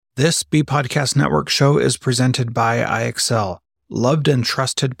This B Podcast Network show is presented by IXL. Loved and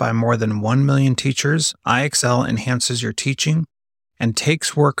trusted by more than 1 million teachers, IXL enhances your teaching and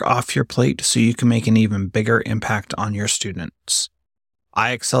takes work off your plate so you can make an even bigger impact on your students.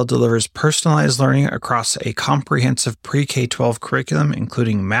 IXL delivers personalized learning across a comprehensive pre-K-12 curriculum,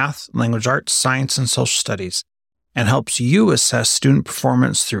 including math, language arts, science, and social studies, and helps you assess student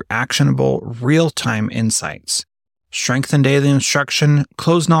performance through actionable, real-time insights. Strengthen daily instruction,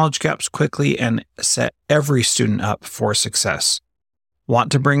 close knowledge gaps quickly, and set every student up for success.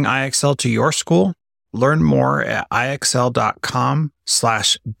 Want to bring IXL to your school? Learn more at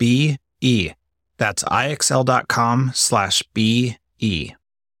ixl.com/BE. That's ixl.com/BE.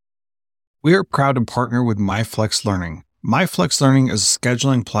 We are proud to partner with MyFlex Learning. MyFlex Learning is a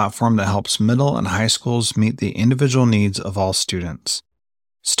scheduling platform that helps middle and high schools meet the individual needs of all students.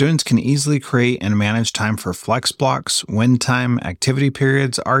 Students can easily create and manage time for flex blocks, win time, activity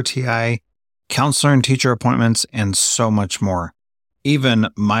periods, RTI, counselor and teacher appointments, and so much more. Even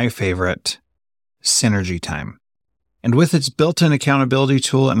my favorite, synergy time. And with its built-in accountability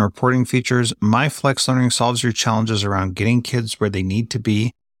tool and reporting features, MyFlex Learning solves your challenges around getting kids where they need to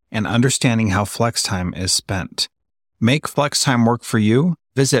be and understanding how flex time is spent. Make flex time work for you.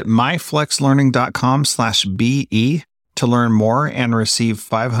 Visit myflexlearning.com/BE to learn more and receive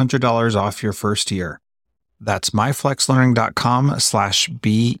 $500 off your first year. That's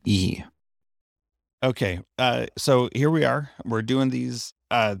myflexlearning.com/BE. Okay, so here we are. We're doing this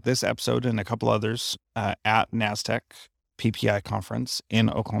episode and a couple others at NASTech PPI conference in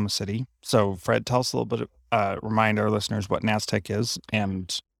Oklahoma City. So Fred, tell us a little bit, remind our listeners what NASTech is.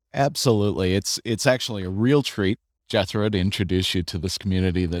 And absolutely, it's actually a real treat, Jethro, to introduce you to this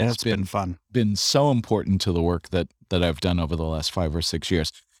community that's been fun, been so important to the work that I've done over the last 5 or 6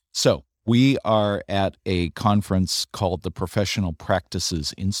 years. So we are at a conference called the Professional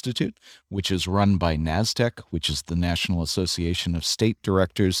Practices Institute, which is run by NASTech, which is the National Association of State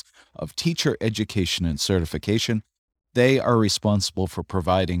Directors of Teacher Education and Certification. They are responsible for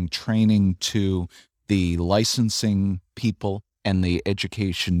providing training to the licensing people and the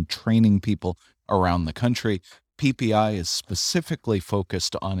education training people around the country. PPI is specifically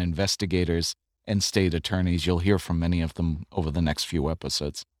focused on investigators and state attorneys. You'll hear from many of them over the next few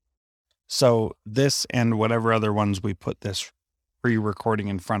episodes. So this and whatever other ones we put this pre-recording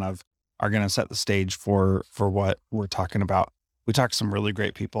in front of are going to set the stage for what we're talking about. We talked to some really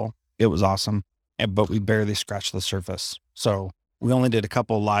great people. It was awesome, but we barely scratched the surface. So we only did a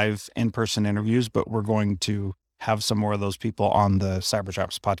couple live in-person interviews, but we're going to have some more of those people on the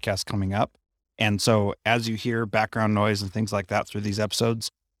Cybertraps podcast coming up. And so as you hear background noise and things like that through these episodes,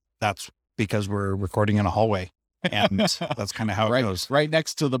 that's because we're recording in a hallway. And that's kind of how it goes. Right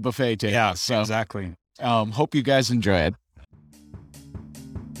next to the buffet table. Yeah, so, exactly. Hope you guys enjoy it.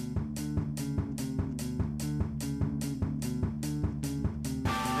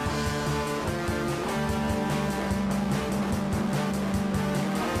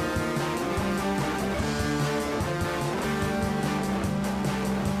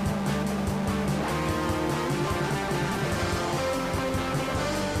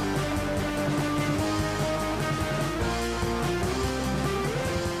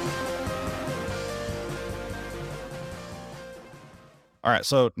 All right.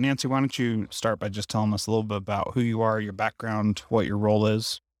 So Nancy, why don't you start by just telling us a little bit about who you are, your background, what your role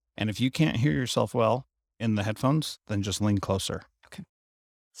is. And if you can't hear yourself well in the headphones, then just lean closer. Okay.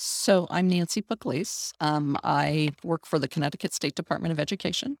 So I'm Nancy Pugliese. I work for the Connecticut State Department of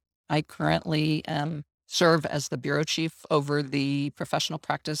Education. I currently serve as the bureau chief over the professional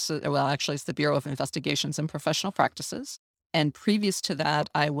practice. Well, actually, it's the Bureau of Investigations and Professional Practices. And previous to that,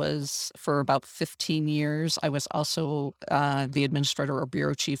 I was, for about 15 years, I was also the administrator or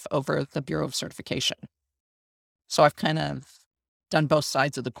bureau chief over the Bureau of Certification. So I've kind of done both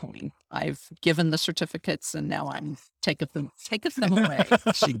sides of the coin. I've given the certificates, and now I'm taketh them away.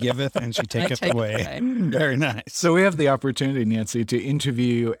 She giveth and she taketh away. Very nice. So we have the opportunity, Nancy, to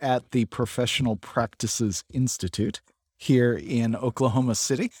interview you at the Professional Practices Institute here in Oklahoma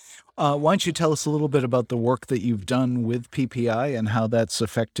City. Why don't you tell us a little bit about the work that you've done with PPI and how that's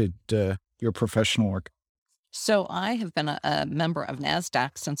affected your professional work? So I have been a member of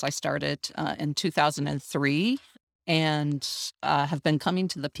NASDAQ since I started in 2003 and have been coming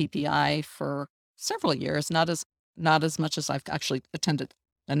to the PPI for several years, not as much as I've actually attended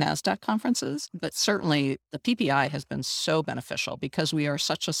the NASDAQ conferences, but certainly the PPI has been so beneficial because we are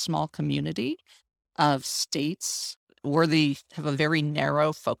such a small community of states. Have a very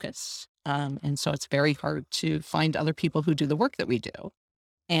narrow focus. And so it's very hard to find other people who do the work that we do.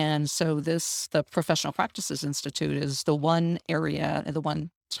 And so the Professional Practices Institute is the one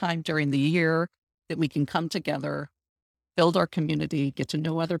time during the year that we can come together, build our community, get to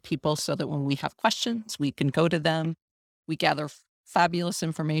know other people so that when we have questions, we can go to them. We gather fabulous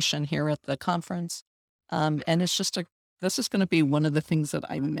information here at the conference. And it's just this is going to be one of the things that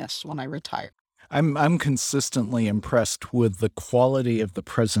I miss when I retire. I'm consistently impressed with the quality of the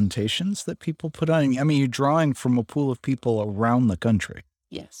presentations that people put on. I mean, you're drawing from a pool of people around the country.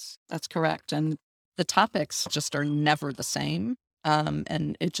 Yes, that's correct. And the topics just are never the same.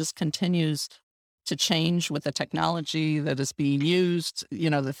 And it just continues to change with the technology that is being used,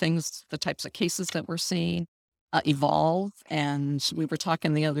 the types of cases that we're seeing evolve. And we were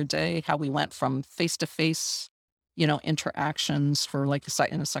talking the other day how we went from face-to-face, interactions for like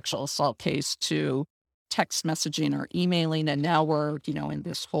in a sexual assault case to text messaging or emailing. And now we're, in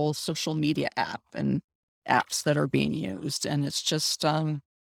this whole social media app and apps that are being used. And it's just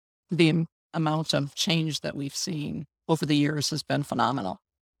the amount of change that we've seen over the years has been phenomenal.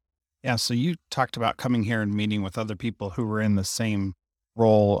 Yeah. So you talked about coming here and meeting with other people who were in the same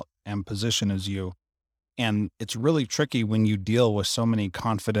role and position as you. And it's really tricky when you deal with so many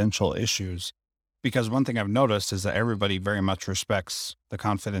confidential issues, because one thing I've noticed is that everybody very much respects the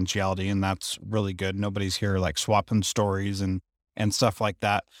confidentiality, and that's really good. Nobody's here like swapping stories and stuff like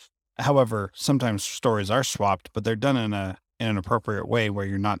that. However, sometimes stories are swapped, but they're done in an appropriate way where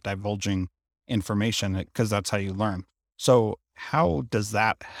you're not divulging information, because that's how you learn. So how does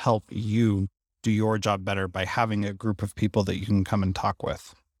that help you do your job better by having a group of people that you can come and talk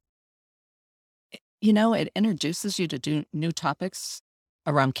with? It introduces you to new topics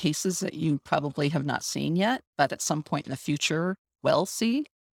around cases that you probably have not seen yet, but at some point in the future will see.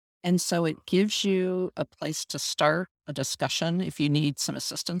 And so it gives you a place to start a discussion if you need some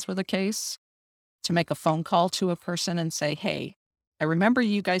assistance with a case, to make a phone call to a person and say, hey, I remember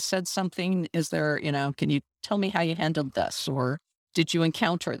you guys said something. Is there, can you tell me how you handled this? Or did you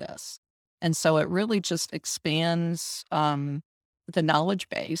encounter this? And so it really just expands the knowledge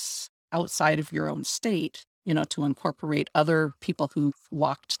base outside of your own state, to incorporate other people who've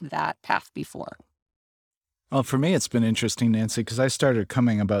walked that path before. Well, for me, it's been interesting, Nancy, because I started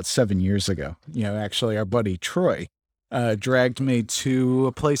coming about 7 years ago. Actually, our buddy Troy dragged me to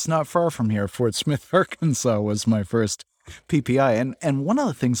a place not far from here. Fort Smith, Arkansas was my first PPI. And one of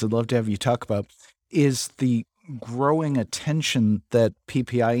the things I'd love to have you talk about is the growing attention that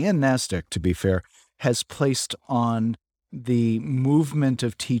PPI and NASDAQ, to be fair, has placed on the movement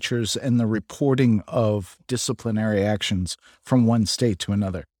of teachers and the reporting of disciplinary actions from one state to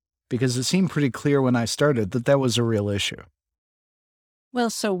another. Because it seemed pretty clear when I started that was a real issue. Well,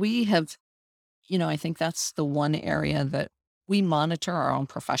 so we have, I think that's the one area that we monitor our own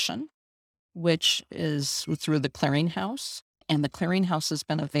profession, which is through the Clearinghouse. And the Clearinghouse has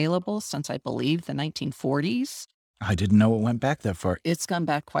been available since, I believe, the 1940s. I didn't know it went back that far. It's gone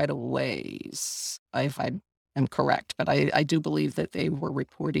back quite a ways, if I am correct. But I do believe that they were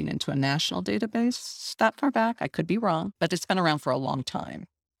reporting into a national database that far back. I could be wrong, but it's been around for a long time.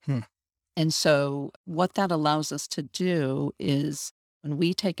 And so what that allows us to do is when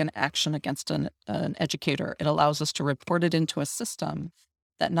we take an action against an educator, it allows us to report it into a system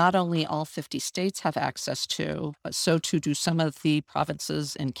that not only all 50 states have access to, but so too do some of the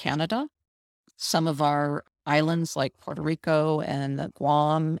provinces in Canada. Some of our islands like Puerto Rico and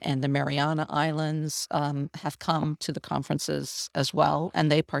Guam and the Mariana Islands have come to the conferences as well,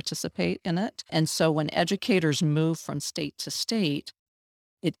 and they participate in it. And so when educators move from state to state,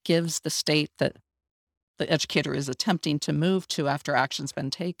 it gives the state that the educator is attempting to move to after action's been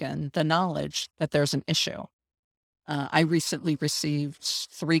taken the knowledge that there's an issue. I recently received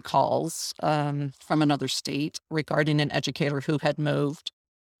 3 calls from another state regarding an educator who had moved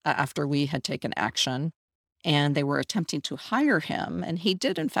after we had taken action, and they were attempting to hire him. And he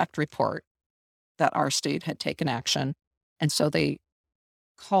did, in fact, report that our state had taken action. And so they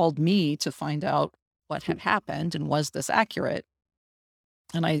called me to find out what had happened and was this accurate.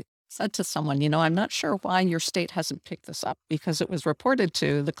 And I said to someone, I'm not sure why your state hasn't picked this up, because it was reported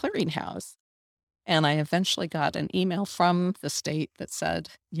to the Clearinghouse. And I eventually got an email from the state that said,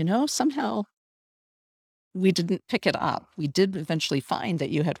 somehow we didn't pick it up. We did eventually find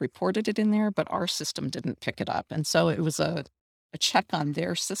that you had reported it in there, but our system didn't pick it up. And so it was a check on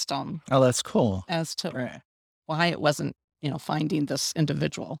their system. Oh, that's cool. As to why it wasn't, finding this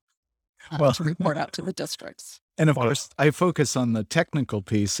individual to report out to the districts. And of course, I focus on the technical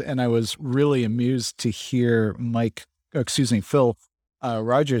piece, and I was really amused to hear Phil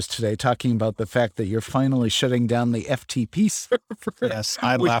Rogers today talking about the fact that you're finally shutting down the FTP server. Yes,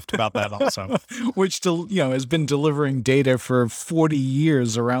 I laughed about that also. Which has been delivering data for 40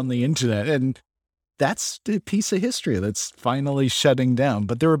 years around the internet. And that's a piece of history that's finally shutting down.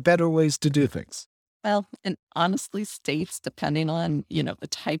 But there are better ways to do things. Well, and honestly, states, depending on, the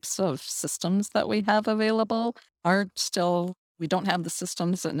types of systems that we have available, are still, we don't have the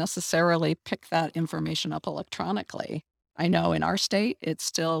systems that necessarily pick that information up electronically. I know in our state, it's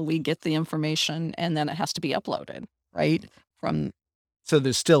still, we get the information and then it has to be uploaded, right? So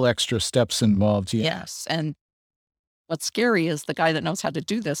there's still extra steps involved. Yeah. Yes. And what's scary is the guy that knows how to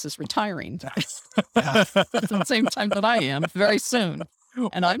do this is retiring at the same time that I am very soon.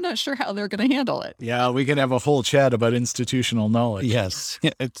 And I'm not sure how they're going to handle it. Yeah, we can have a whole chat about institutional knowledge. Yes,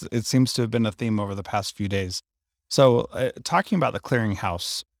 it seems to have been a theme over the past few days. So talking about the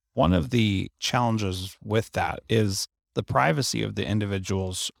Clearinghouse, one of the challenges with that is the privacy of the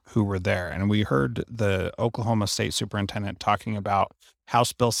individuals who were there. And we heard the Oklahoma State Superintendent talking about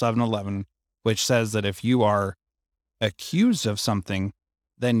House Bill 711, which says that if you are accused of something,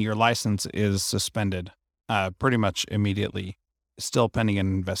 then your license is suspended pretty much immediately, still pending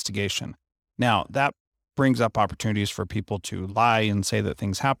an investigation. Now, that brings up opportunities for people to lie and say that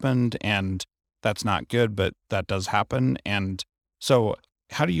things happened, and that's not good, but that does happen. And so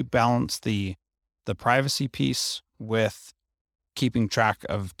how do you balance the privacy piece with keeping track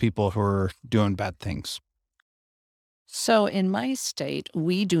of people who are doing bad things? So in my state,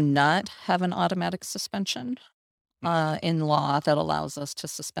 we do not have an automatic suspension in law that allows us to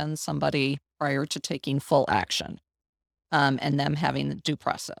suspend somebody prior to taking full action. And them having the due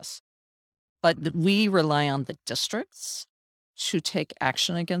process. But we rely on the districts to take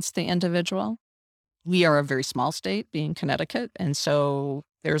action against the individual. We are a very small state, being Connecticut, and so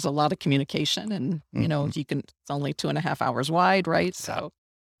there's a lot of communication, and it's only 2.5 hours wide, right? So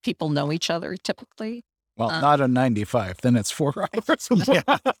people know each other typically. Well, not on 95, then it's 4 hours.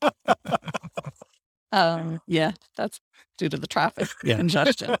 Yeah, that's due to the traffic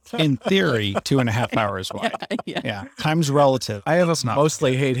congestion. In theory, 2.5 hours wide. Yeah. Time's relative. I have a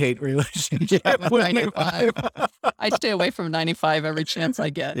mostly hate relationship with 95. I stay away from 95 every chance I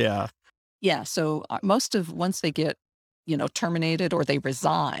get. Yeah. Yeah. So once they get, terminated or they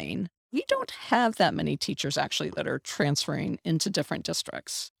resign, we don't have that many teachers actually that are transferring into different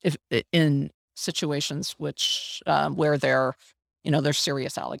districts in situations where there's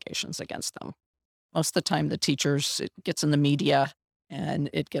serious allegations against them. Most of the time, the teachers, it gets in the media and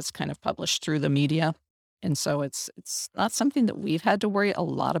it gets kind of published through the media. And so it's not something that we've had to worry a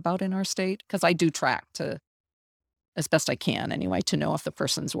lot about in our state, because I do track as best I can anyway, to know if the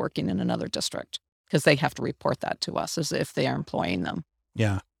person's working in another district, because they have to report that to us as if they are employing them.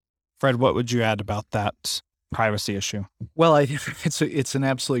 Yeah. Fred, what would you add about that privacy issue? Well, I think it's an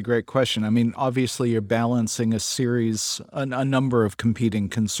absolutely great question. I mean, obviously, you're balancing a number of competing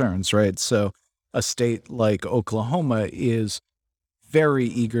concerns, right? So a state like Oklahoma is very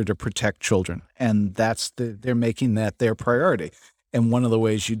eager to protect children, and they're making that their priority. And one of the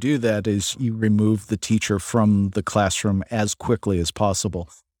ways you do that is you remove the teacher from the classroom as quickly as possible.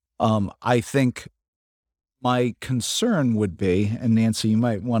 I think my concern would be, and Nancy, you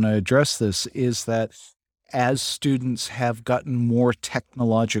might want to address this, is that as students have gotten more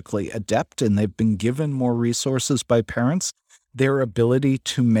technologically adept and they've been given more resources by parents, their ability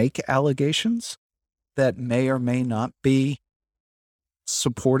to make allegations that may or may not be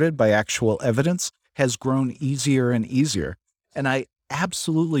supported by actual evidence has grown easier and easier. And I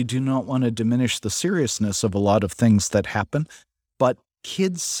absolutely do not want to diminish the seriousness of a lot of things that happen, but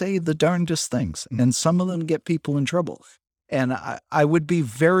kids say the darndest things, and some of them get people in trouble. And I would be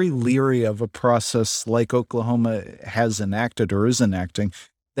very leery of a process like Oklahoma has enacted or is enacting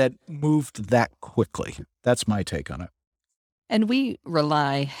that moved that quickly. That's my take on it. And we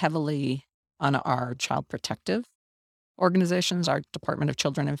rely heavily on our child protective organizations, our Department of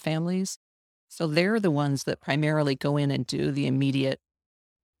Children and Families. So they're the ones that primarily go in and do the immediate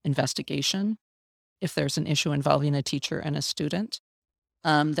investigation if there's an issue involving a teacher and a student.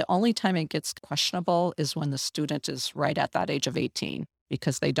 The only time it gets questionable is when the student is right at that age of 18,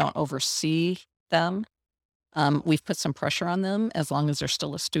 because they don't oversee them. We've put some pressure on them as long as they're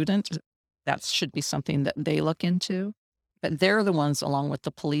still a student. That should be something that they look into. But they're the ones, along with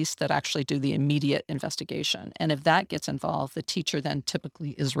the police, that actually do the immediate investigation. And if that gets involved, the teacher then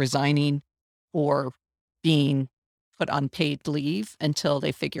typically is resigning or being put on paid leave until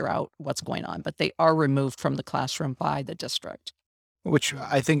they figure out what's going on. But they are removed from the classroom by the district. Which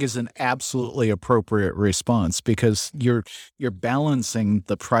I think is an absolutely appropriate response, because you're balancing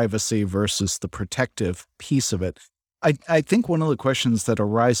the privacy versus the protective piece of it. I think one of the questions that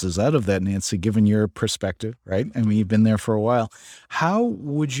arises out of that, Nancy, given your perspective, right? I mean, you've been there for a while. How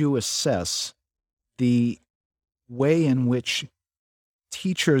would you assess the way in which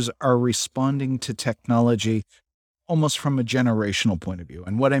teachers are responding to technology almost from a generational point of view.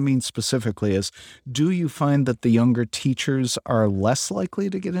 And what I mean specifically is, do you find that the younger teachers are less likely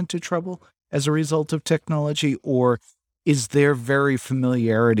to get into trouble as a result of technology, or is their very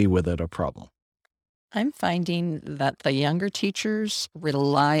familiarity with it a problem? I'm finding that the younger teachers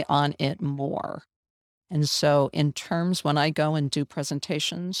rely on it more. And so in terms when I go and do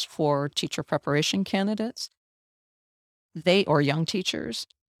presentations for teacher preparation candidates, or young teachers,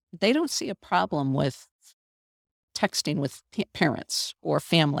 they don't see a problem with texting with parents or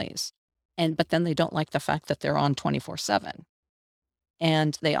families. But then they don't like the fact that they're on 24/7.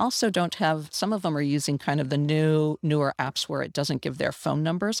 And they also don't have, some of them are using kind of the newer apps where it doesn't give their phone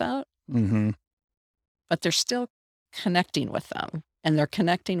numbers out, but they're still connecting with them. And they're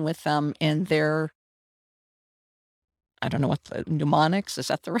connecting with them in their, I don't know what the mnemonics, is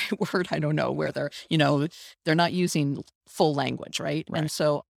that the right word? I don't know where they're not using full language, right? Right. And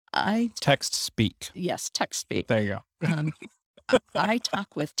so Text speak. yes, text speak. There you go. Um, I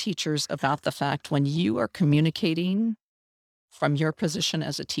talk with teachers about the fact when you are communicating from your position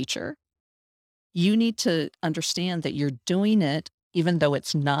as a teacher, you need to understand that you're doing it even though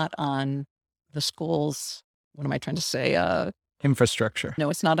it's not on the school's, what am I trying to say? Infrastructure. No,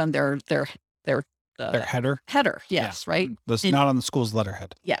 it's not on their Their header. header. Yes, right? That's And- not on the school's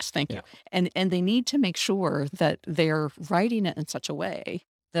letterhead. Yes, thank you. Yeah. And they need to make sure that they're writing it in such a way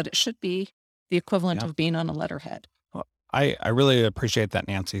that it should be the equivalent Yeah. of being on a letterhead. I really appreciate that,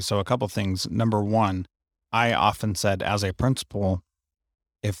 Nancy. So a couple things. Number one, I often said as a principal,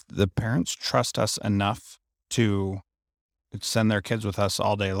 if the parents trust us enough to send their kids with us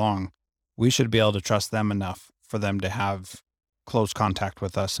all day long, we should be able to trust them enough for them to have close contact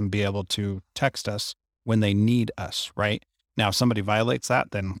with us and be able to text us when they need us, right? Now, if somebody violates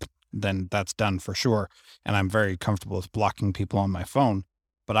that, then that's done for sure. And I'm very comfortable with blocking people on my phone.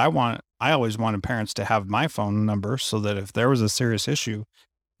 But I always wanted parents to have my phone number so that if there was a serious issue,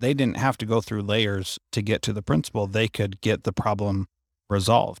 they didn't have to go through layers to get to the principal. They could get the problem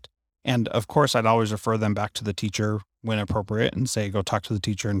resolved. And of course, I'd always refer them back to the teacher when appropriate and say, go talk to the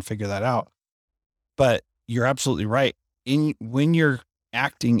teacher and figure that out. But you're absolutely right. When you're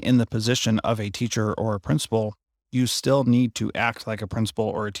acting in the position of a teacher or a principal, you still need to act like a principal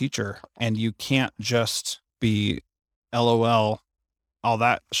or a teacher. And you can't just be LOL, all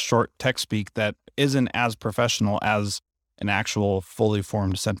that short text speak that isn't as professional as an actual fully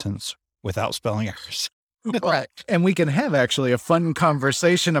formed sentence without spelling errors. Correct. And we can have actually a fun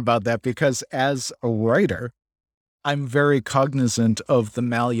conversation about that, because as a writer, I'm very cognizant of the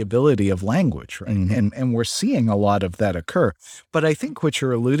malleability of language, right? And we're seeing a lot of that occur. But I think what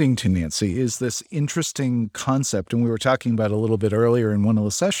you're alluding to, Nancy, is this interesting concept, and we were talking about a little bit earlier in one of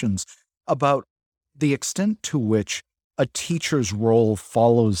the sessions, about the extent to which a teacher's role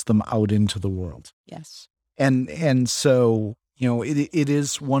follows them out into the world. Yes. And so, it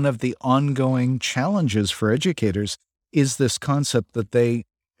is one of the ongoing challenges for educators, is this concept that they,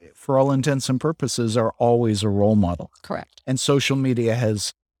 for all intents and purposes, are always a role model. Correct. And social media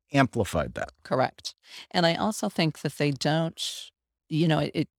has amplified that. Correct. And I also think that they don't,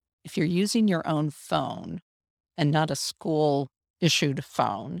 if you're using your own phone and not a school issued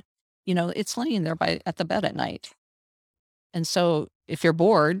phone, it's laying there at the bed at night. And so if you're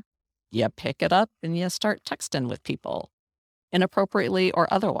bored, you pick it up and you start texting with people, inappropriately or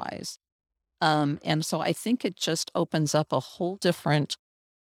otherwise. And so I think it just opens up a whole different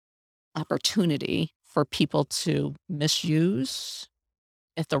opportunity for people to misuse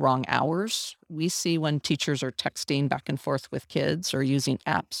at the wrong hours. We see when teachers are texting back and forth with kids or using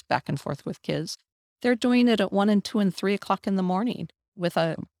apps back and forth with kids, they're doing it at 1 and 2 and 3 o'clock in the morning with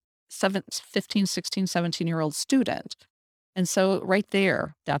a 15, 16, 17-year-old student. And so right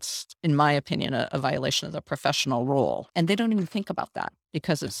there, that's, in my opinion, a violation of the professional rule. And they don't even think about that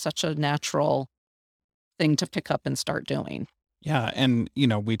because it's such a natural thing to pick up and start doing. Yeah. And,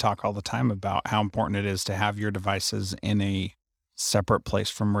 we talk all the time about how important it is to have your devices in a separate place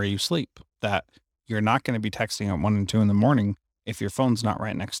from where you sleep, that you're not going to be texting at 1 and 2 in the morning if your phone's not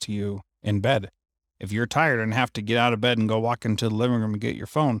right next to you in bed. If you're tired and have to get out of bed and go walk into the living room and get your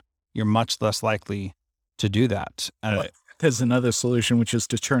phone, you're much less likely to do that. There's another solution, which is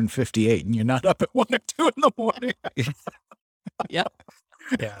to turn 58 and you're not up at 1 or 2 in the morning. Yep.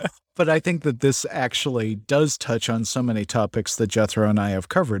 Yeah. But I think that this actually does touch on so many topics that Jethro and I have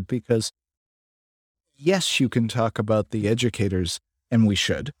covered, because yes, you can talk about the educators, and we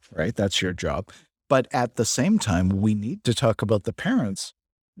should, right? That's your job. But at the same time, we need to talk about the parents,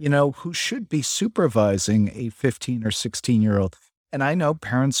 who should be supervising a 15 or 16-year-old. And I know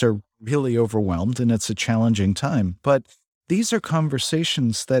parents are really overwhelmed and it's a challenging time, but these are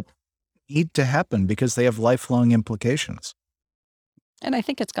conversations that need to happen because they have lifelong implications. And I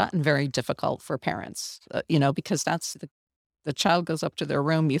think it's gotten very difficult for parents, because that's the child goes up to their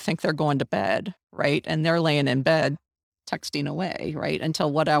room, you think they're going to bed, right? And they're laying in bed texting away, right? Until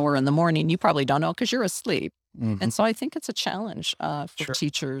what hour in the morning, you probably don't know because you're asleep. Mhm. And so I think it's a challenge for Sure.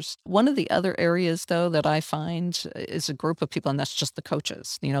 teachers. One of the other areas, though, that I find is a group of people, and that's just the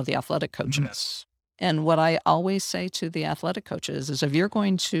coaches, the athletic coaches. Yes. And what I always say to the athletic coaches is if you're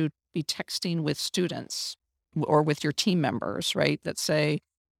going to be texting with students or with your team members, right, that say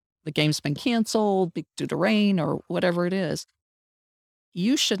the game's been canceled due to rain or whatever it is,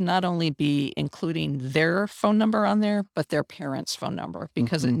 you should not only be including their phone number on there, but their parents' phone number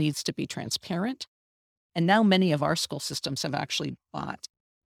because it Mhm. needs to be transparent. And now many of our school systems have actually bought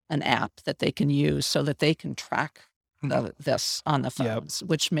an app that they can use so that they can track this on the Yep. phones,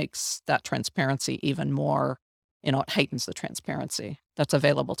 which makes that transparency even more, it heightens the transparency that's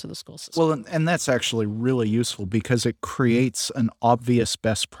available to the school system. Well, and that's actually really useful because it creates an obvious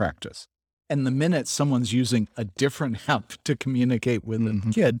best practice. And the minute someone's using a different app to communicate with a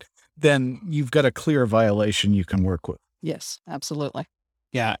Mhm. kid, then you've got a clear violation you can work with. Yes, absolutely.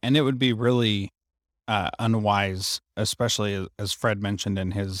 Yeah, and it would be really unwise, especially as Fred mentioned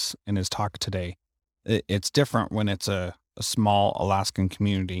in his talk today. It's different when it's a small Alaskan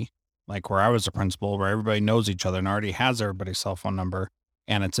community, like where I was a principal, where everybody knows each other and already has everybody's cell phone number,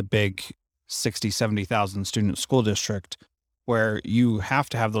 and it's a big 60, 70,000 student school district where you have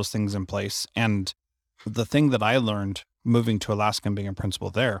to have those things in place. And the thing that I learned moving to Alaska and being a principal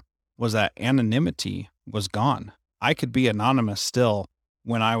there was that anonymity was gone. I could be anonymous still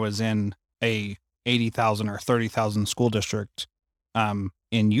when I was in a 80,000 or 30,000 school district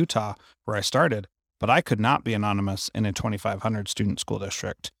in Utah where I started, but I could not be anonymous in a 2,500 student school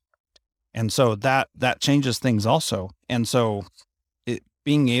district. And so that changes things also. And so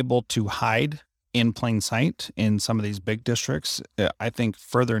being able to hide in plain sight in some of these big districts, I think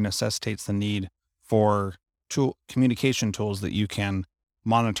further necessitates the need for communication tools that you can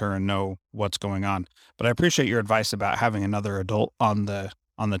monitor and know what's going on. But I appreciate your advice about having another adult on the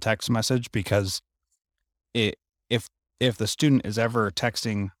text message, because if the student is ever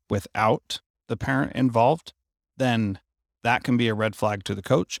texting without the parent involved, then that can be a red flag to the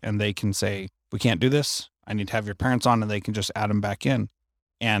coach, and they can say, we can't do this. I need to have your parents on, and they can just add them back in.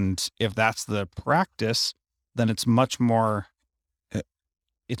 And if that's the practice, then it's much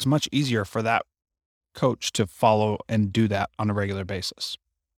easier for that coach to follow and do that on a regular basis.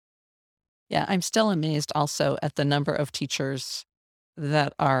 Yeah, I'm still amazed also at the number of teachers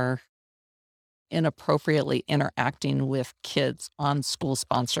that are inappropriately interacting with kids on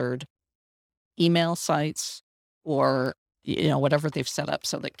school-sponsored email sites or whatever they've set up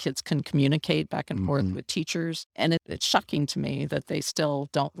so that kids can communicate back and forth Mhm. with teachers. And it's shocking to me that they still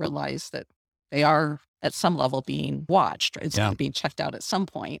don't realize that they are at some level being watched. It's Yeah. being checked out at some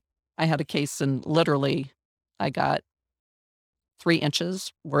point. I had a case and literally I got 3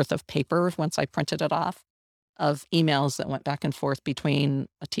 inches worth of paper once I printed it off of emails that went back and forth between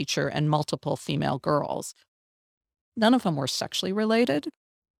a teacher and multiple female girls. None of them were sexually related,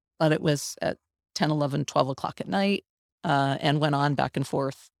 but it was at 10, 11, 12 o'clock at night, and went on back and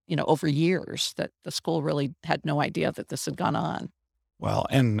forth, over years that the school really had no idea that this had gone on. Well,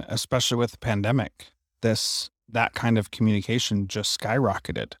 and especially with the pandemic, that kind of communication just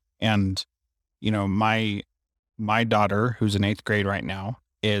skyrocketed. And, my daughter, who's in 8th grade right now,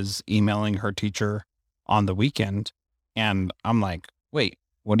 is emailing her teacher on the weekend. And I'm like, wait,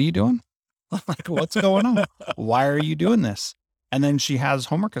 what are you doing? Like, what's going on? Why are you doing this? And then she has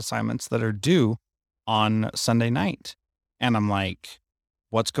homework assignments that are due on Sunday night. And I'm like,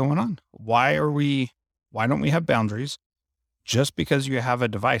 what's going on? Why don't we have boundaries? Just because you have a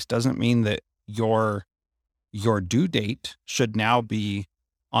device doesn't mean that your due date should now be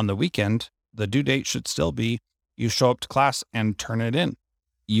on the weekend. The due date should still be you show up to class and turn it in.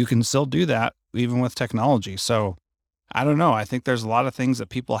 You can still do that even with technology. So I don't know. I think there's a lot of things that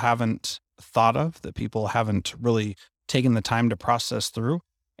people haven't thought of, that people haven't really taken the time to process through.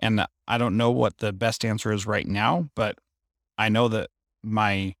 And I don't know what the best answer is right now, but I know that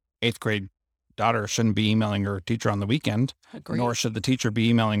my 8th grade daughter shouldn't be emailing her teacher on the weekend, Agreed. nor should the teacher be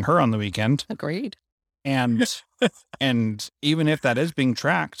emailing her on the weekend. Agreed. And even if that is being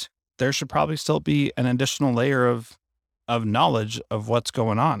tracked, there should probably still be an additional layer of knowledge of what's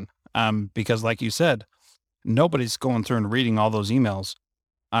going on. Because like you said, nobody's going through and reading all those emails.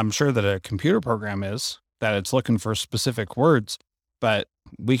 I'm sure that a computer program is, that it's looking for specific words, but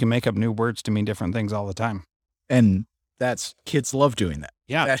we can make up new words to mean different things all the time. And kids love doing that.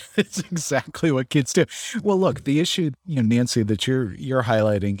 Yeah. That is exactly what kids do. Well, look, the issue, Nancy, that you're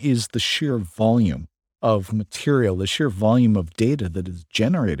highlighting is the sheer volume of material, the sheer volume of data that is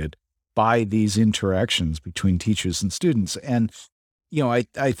generated by these interactions between teachers and students. And,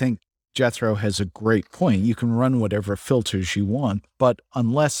 I think Jethro has a great point. You can run whatever filters you want, but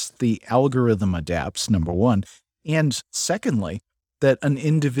unless the algorithm adapts, number one, and secondly, that an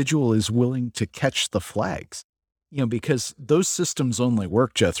individual is willing to catch the flags, because those systems only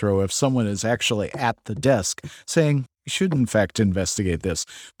work, Jethro, if someone is actually at the desk saying, you should in fact investigate this.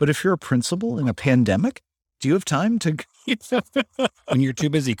 But if you're a principal in a pandemic, do you have time to? When you're too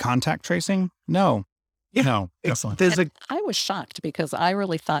busy contact tracing? No. Yeah. No. Definitely. I was shocked because I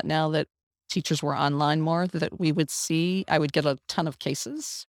really thought now that teachers were online more that I would get a ton of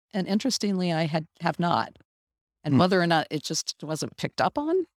cases. And interestingly, I have not. And whether or not it just wasn't picked up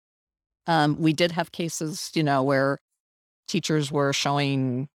on, we did have cases, where teachers were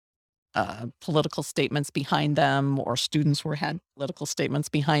showing political statements behind them, or students had political statements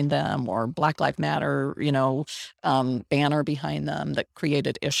behind them, or Black Lives Matter, banner behind them that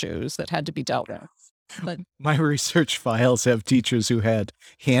created issues that had to be dealt with. But my research files have teachers who had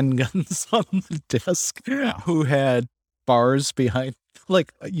handguns on the desk, who had bars behind,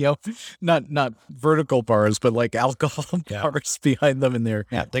 not vertical bars, but like alcohol bars behind them in there.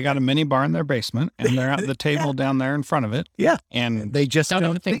 Yeah, they got a mini bar in their basement, and they're at the table down there in front of it. Yeah, and they just don't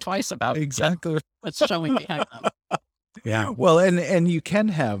even think twice about exactly what's showing behind them. Yeah. Well, and you can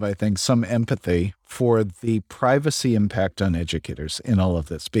have, I think, some empathy for the privacy impact on educators in all of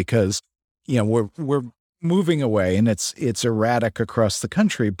this, because we're moving away, and it's erratic across the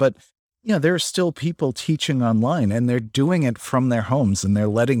country, but there are still people teaching online, and they're doing it from their homes, and they're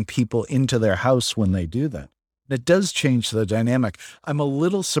letting people into their house when they do that. It does change the dynamic. I'm a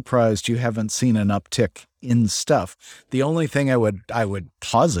little surprised you haven't seen an uptick in stuff. The only thing I would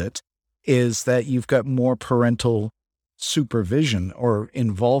posit is that you've got more parental supervision or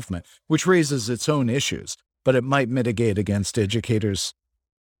involvement, which raises its own issues, but it might mitigate against educators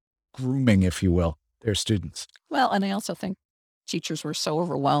grooming, if you will, their students. Well, and I also think teachers were so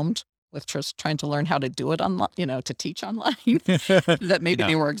overwhelmed with just trying to learn how to do it online, to teach online, that maybe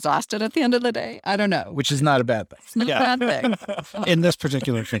they were exhausted at the end of the day. I don't know. Which is not a bad thing. It's not a bad thing. In this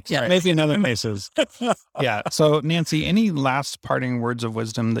particular case. Yeah. Maybe in other cases. Yeah. So, Nancy, any last parting words of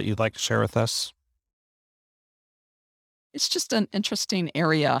wisdom that you'd like to share with us? It's just an interesting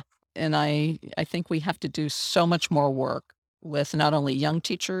area. And I think we have to do so much more work with not only young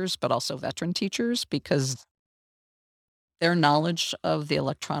teachers, but also veteran teachers, because their knowledge of the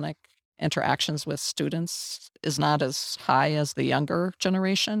electronic interactions with students is not as high as the younger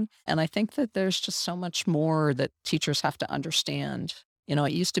generation. And I think that there's just so much more that teachers have to understand.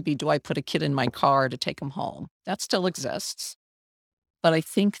 It used to be, do I put a kid in my car to take him home? That still exists. But I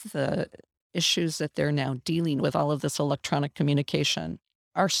think the issues that they're now dealing with, all of this electronic communication,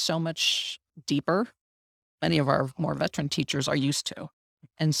 are so much deeper. Many of our more veteran teachers are used to.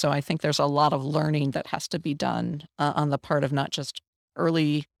 And so I think there's a lot of learning that has to be done on the part of not just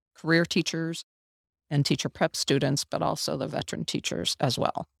early career teachers and teacher prep students, but also the veteran teachers as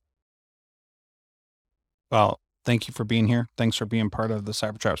well. Well, thank you for being here. Thanks for being part of the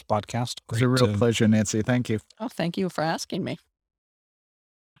Cybertraps podcast. It was a real pleasure, Nancy. Thank you. Oh, thank you for asking me.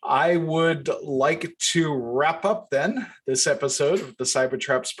 I would like to wrap up then this episode of the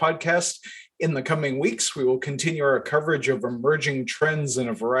Cybertraps podcast. In the coming weeks, we will continue our coverage of emerging trends in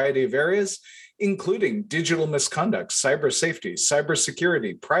a variety of areas, including digital misconduct, cyber safety,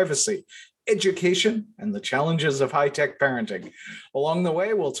 cybersecurity, privacy, education, and the challenges of high-tech parenting. Along the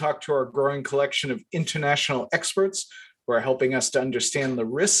way, we'll talk to our growing collection of international experts who are helping us to understand the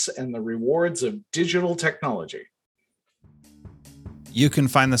risks and the rewards of digital technology. You can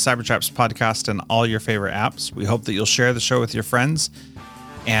find the Cybertraps podcast in all your favorite apps. We hope that you'll share the show with your friends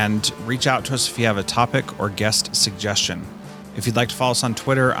and reach out to us if you have a topic or guest suggestion. If you'd like to follow us on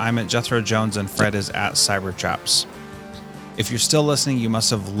Twitter, I'm at Jethro Jones and Fred is at Cybertraps. If you're still listening, you must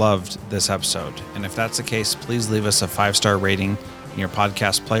have loved this episode. And if that's the case, please leave us a 5-star rating in your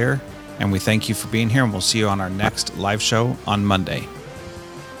podcast player. And we thank you for being here, and we'll see you on our next live show on Monday.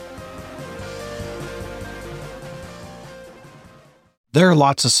 There are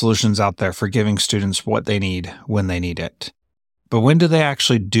lots of solutions out there for giving students what they need when they need it. But when do they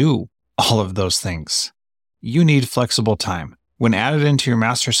actually do all of those things? You need flexible time. When added into your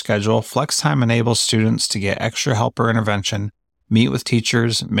master schedule, flex time enables students to get extra help or intervention, meet with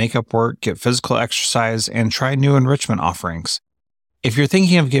teachers, make up work, get physical exercise, and try new enrichment offerings. If you're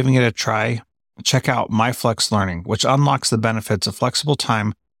thinking of giving it a try, check out MyFlex Learning, which unlocks the benefits of flexible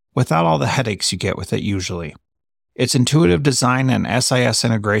time without all the headaches you get with it usually. Its intuitive design and SIS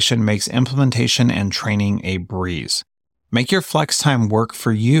integration makes implementation and training a breeze. Make your flex time work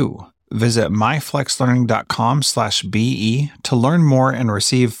for you. Visit myflexlearning.com/BE to learn more and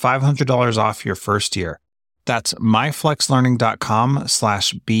receive $500 off your first year. That's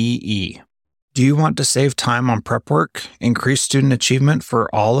myflexlearning.com/BE. Do you want to save time on prep work, increase student achievement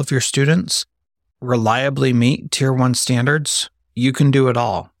for all of your students, reliably meet Tier 1 standards? You can do it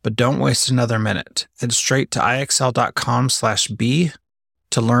all, but don't waste another minute. Head straight to IXL.com/B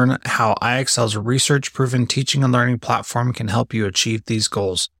to learn how IXL's research-proven teaching and learning platform can help you achieve these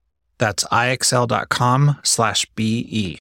goals. That's IXL.com/BE.